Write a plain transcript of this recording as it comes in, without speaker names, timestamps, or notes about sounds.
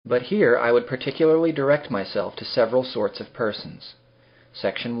But here I would particularly direct myself to several sorts of persons.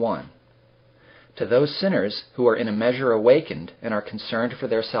 Section 1. To those sinners who are in a measure awakened and are concerned for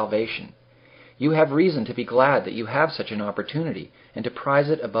their salvation. You have reason to be glad that you have such an opportunity and to prize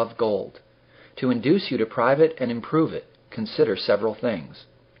it above gold. To induce you to prize it and improve it, consider several things.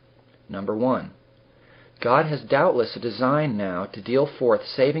 Number 1. God has doubtless a design now to deal forth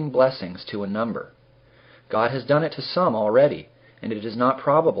saving blessings to a number. God has done it to some already, and it is not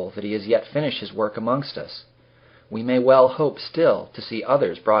probable that he has yet finished his work amongst us. We may well hope still to see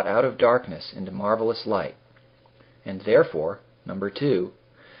others brought out of darkness into marvelous light. And therefore, number 2,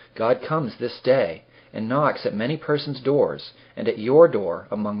 God comes this day and knocks at many persons' doors, and at your door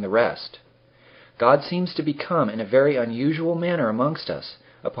among the rest. God seems to be come in a very unusual manner amongst us,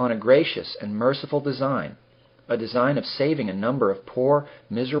 upon a gracious and merciful design, a design of saving a number of poor,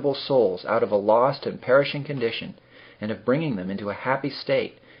 miserable souls out of a lost and perishing condition, and of bringing them into a happy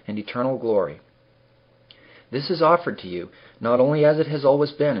state and eternal glory. This is offered to you not only as it has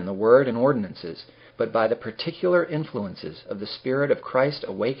always been in the Word and ordinances, but by the particular influences of the Spirit of Christ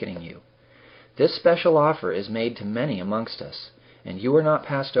awakening you. This special offer is made to many amongst us, and you are not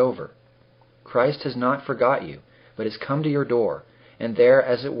passed over. Christ has not forgot you, but has come to your door, and there,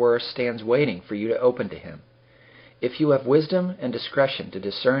 as it were, stands waiting for you to open to him. If you have wisdom and discretion to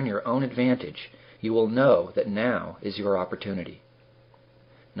discern your own advantage, you will know that now is your opportunity.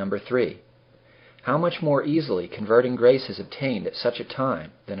 Number 3. How much more easily converting grace is obtained at such a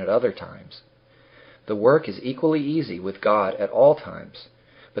time than at other times. The work is equally easy with God at all times,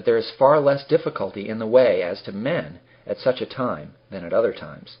 but there is far less difficulty in the way as to men at such a time than at other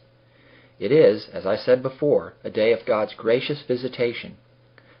times. It is, as I said before, a day of God's gracious visitation,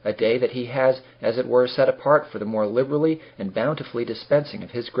 a day that he has, as it were, set apart for the more liberally and bountifully dispensing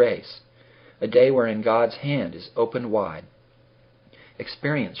of his grace, a day wherein God's hand is opened wide.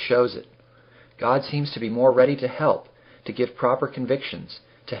 Experience shows it. God seems to be more ready to help, to give proper convictions,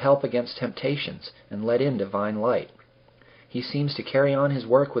 to help against temptations, and let in divine light. He seems to carry on his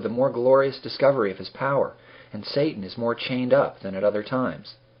work with a more glorious discovery of his power, and Satan is more chained up than at other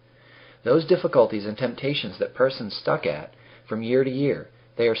times. Those difficulties and temptations that persons stuck at, from year to year,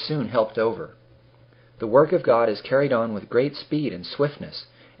 they are soon helped over. The work of God is carried on with great speed and swiftness,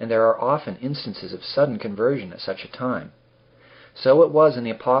 and there are often instances of sudden conversion at such a time. So it was in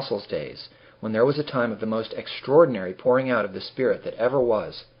the apostles' days, when there was a time of the most extraordinary pouring out of the Spirit that ever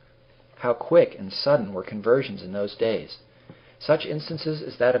was. How quick and sudden were conversions in those days! Such instances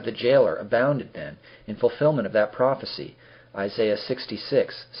as that of the jailer abounded then in fulfillment of that prophecy, Isaiah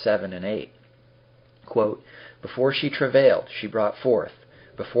 66:7 and 8. Quote, Before she travailed, she brought forth.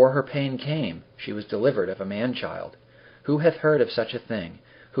 Before her pain came, she was delivered of a man-child. Who hath heard of such a thing?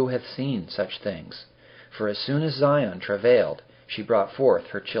 Who hath seen such things? For as soon as Zion travailed, she brought forth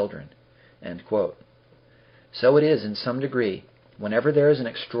her children. End quote. So it is in some degree, whenever there is an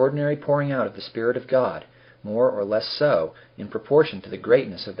extraordinary pouring out of the Spirit of God, more or less so in proportion to the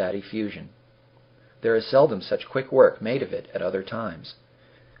greatness of that effusion. There is seldom such quick work made of it at other times.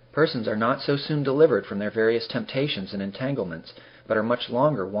 Persons are not so soon delivered from their various temptations and entanglements, but are much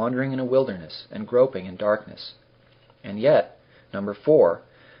longer wandering in a wilderness and groping in darkness. And yet, number 4,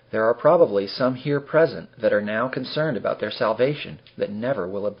 there are probably some here present that are now concerned about their salvation that never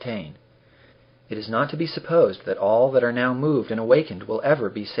will obtain. It is not to be supposed that all that are now moved and awakened will ever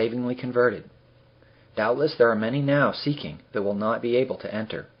be savingly converted. Doubtless there are many now seeking that will not be able to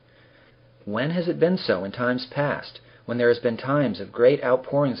enter. When has it been so in times past, when there has been times of great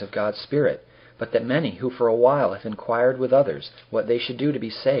outpourings of God's Spirit, but that many who for a while have inquired with others what they should do to be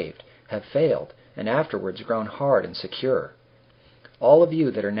saved, have failed, and afterwards grown hard and secure? All of you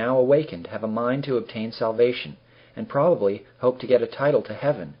that are now awakened have a mind to obtain salvation, and probably hope to get a title to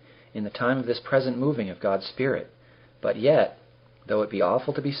heaven in the time of this present moving of God's Spirit. But yet, though it be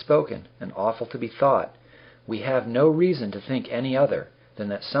awful to be spoken and awful to be thought, we have no reason to think any other than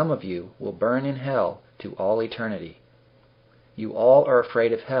that some of you will burn in hell to all eternity. You all are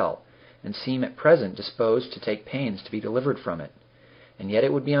afraid of hell, and seem at present disposed to take pains to be delivered from it, and yet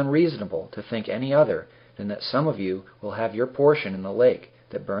it would be unreasonable to think any other than that some of you will have your portion in the lake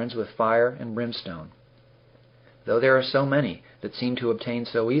that burns with fire and brimstone. Though there are so many that seem to obtain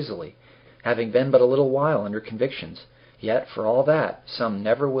so easily, having been but a little while under convictions, yet for all that some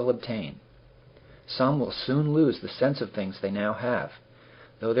never will obtain. Some will soon lose the sense of things they now have.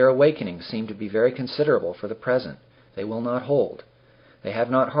 Though their awakenings seem to be very considerable for the present, they will not hold. They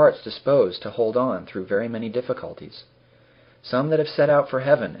have not hearts disposed to hold on through very many difficulties. Some that have set out for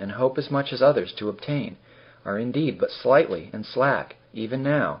heaven and hope as much as others to obtain are indeed but slightly and slack, even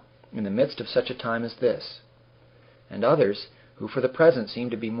now, in the midst of such a time as this. And others, who for the present seem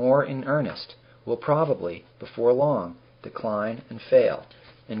to be more in earnest, will probably, before long, decline and fail,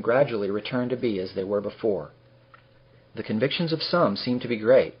 and gradually return to be as they were before. The convictions of some seem to be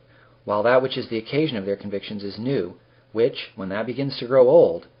great, while that which is the occasion of their convictions is new, which, when that begins to grow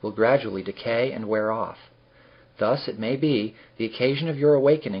old, will gradually decay and wear off. Thus, it may be, the occasion of your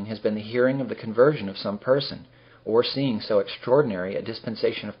awakening has been the hearing of the conversion of some person, or seeing so extraordinary a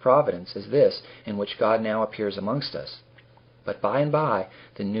dispensation of providence as this in which God now appears amongst us. But by and by,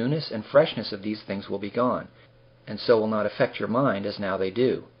 the newness and freshness of these things will be gone, and so will not affect your mind as now they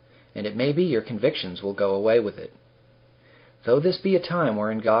do, and it may be your convictions will go away with it. Though this be a time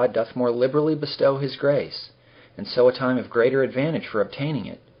wherein God doth more liberally bestow his grace, and so a time of greater advantage for obtaining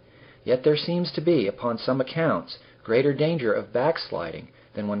it, yet there seems to be, upon some accounts, greater danger of backsliding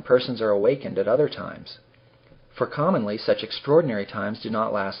than when persons are awakened at other times. For commonly such extraordinary times do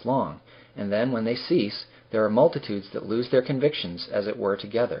not last long, and then when they cease, there are multitudes that lose their convictions as it were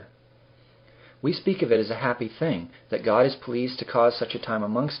together. We speak of it as a happy thing that God is pleased to cause such a time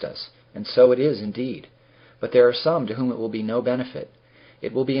amongst us, and so it is indeed. But there are some to whom it will be no benefit.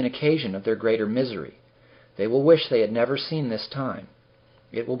 It will be an occasion of their greater misery. They will wish they had never seen this time.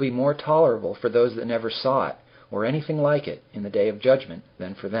 It will be more tolerable for those that never saw it, or anything like it, in the day of judgment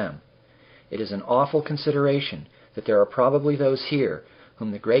than for them. It is an awful consideration that there are probably those here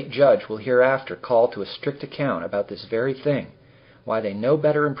whom the great Judge will hereafter call to a strict account about this very thing, why they no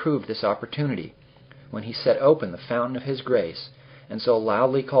better improved this opportunity, when he set open the fountain of his grace, and so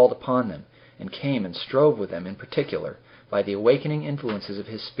loudly called upon them, and came and strove with them in particular, by the awakening influences of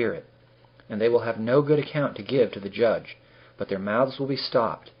his Spirit. And they will have no good account to give to the Judge, but their mouths will be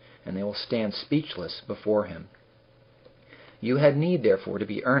stopped, and they will stand speechless before him. You had need, therefore, to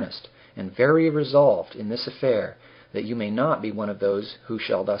be earnest, and very resolved in this affair, that you may not be one of those who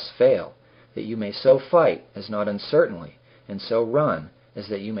shall thus fail, that you may so fight as not uncertainly, and so run as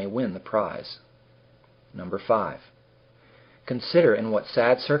that you may win the prize. Number 5. Consider in what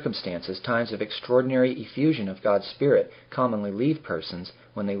sad circumstances times of extraordinary effusion of God's Spirit commonly leave persons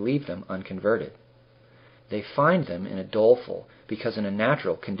when they leave them unconverted. They find them in a doleful, because in a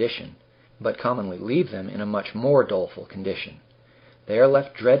natural condition, but commonly leave them in a much more doleful condition. They are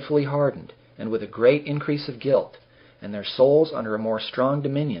left dreadfully hardened, and with a great increase of guilt, and their souls under a more strong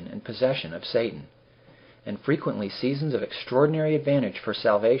dominion and possession of Satan. And frequently seasons of extraordinary advantage for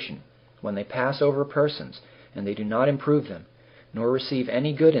salvation, when they pass over persons, and they do not improve them, nor receive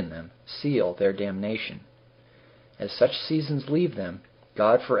any good in them, seal their damnation. As such seasons leave them,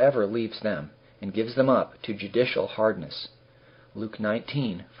 God forever leaves them, and gives them up to judicial hardness. Luke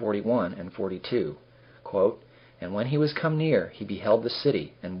 19:41 and 42, quote, "And when he was come near, he beheld the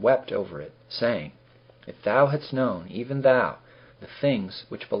city, and wept over it, saying, If thou hadst known, even thou, the things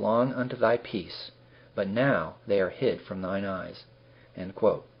which belong unto thy peace, but now they are hid from thine eyes." End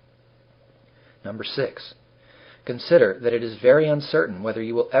quote. Number 6. Consider that it is very uncertain whether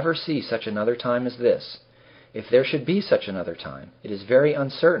you will ever see such another time as this. If there should be such another time, it is very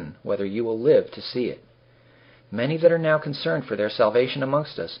uncertain whether you will live to see it. Many that are now concerned for their salvation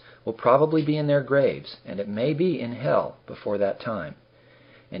amongst us will probably be in their graves, and it may be in hell before that time.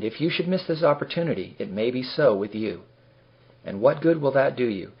 And if you should miss this opportunity, it may be so with you. And what good will that do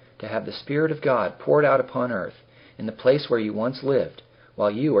you, to have the Spirit of God poured out upon earth, in the place where you once lived,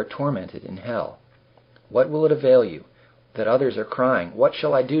 while you are tormented in hell? What will it avail you, that others are crying, "What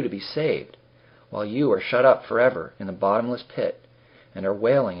shall I do to be saved?" while you are shut up forever in the bottomless pit, and are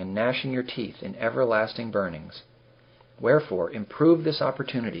wailing and gnashing your teeth in everlasting burnings? Wherefore, improve this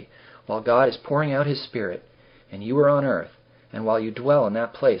opportunity, while God is pouring out his Spirit, and you are on earth, and while you dwell in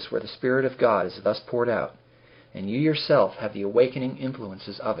that place where the Spirit of God is thus poured out, and you yourself have the awakening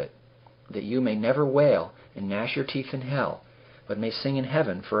influences of it, that you may never wail and gnash your teeth in hell, but may sing in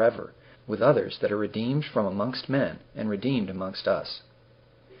heaven forever, with others that are redeemed from amongst men, and redeemed amongst us.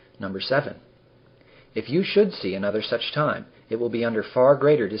 Number 7. If you should see another such time, it will be under far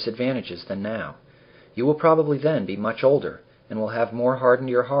greater disadvantages than now. You will probably then be much older, and will have more hardened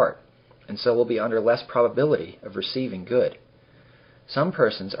your heart, and so will be under less probability of receiving good. Some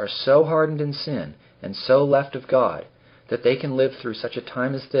persons are so hardened in sin, and so left of God, that they can live through such a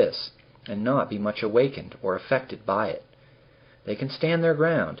time as this, and not be much awakened or affected by it. They can stand their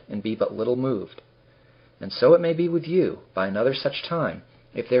ground, and be but little moved. And so it may be with you, by another such time,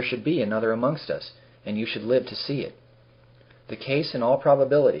 if there should be another amongst us, and you should live to see it. The case, in all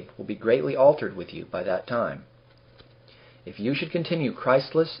probability, will be greatly altered with you by that time. If you should continue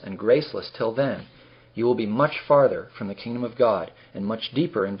Christless and graceless till then, you will be much farther from the kingdom of God, and much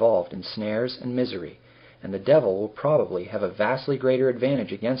deeper involved in snares and misery, and the devil will probably have a vastly greater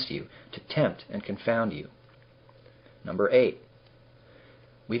advantage against you to tempt and confound you. Number 8.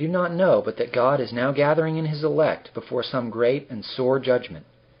 We do not know but that God is now gathering in his elect before some great and sore judgment.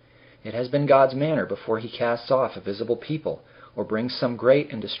 It has been God's manner before he casts off a visible people, or brings some great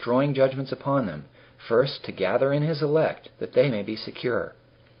and destroying judgments upon them, first to gather in his elect, that they may be secure.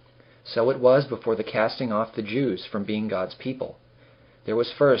 So it was before the casting off the Jews from being God's people. There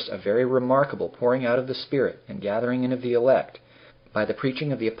was first a very remarkable pouring out of the Spirit and gathering in of the elect, by the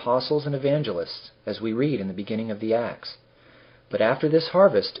preaching of the apostles and evangelists, as we read in the beginning of the Acts. But after this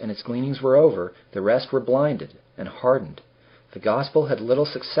harvest and its gleanings were over, the rest were blinded and hardened. The gospel had little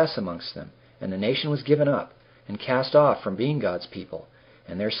success amongst them, and the nation was given up, and cast off from being God's people,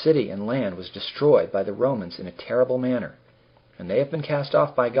 and their city and land was destroyed by the Romans in a terrible manner. And they have been cast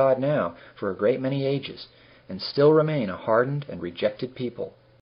off by God now for a great many ages, and still remain a hardened and rejected people.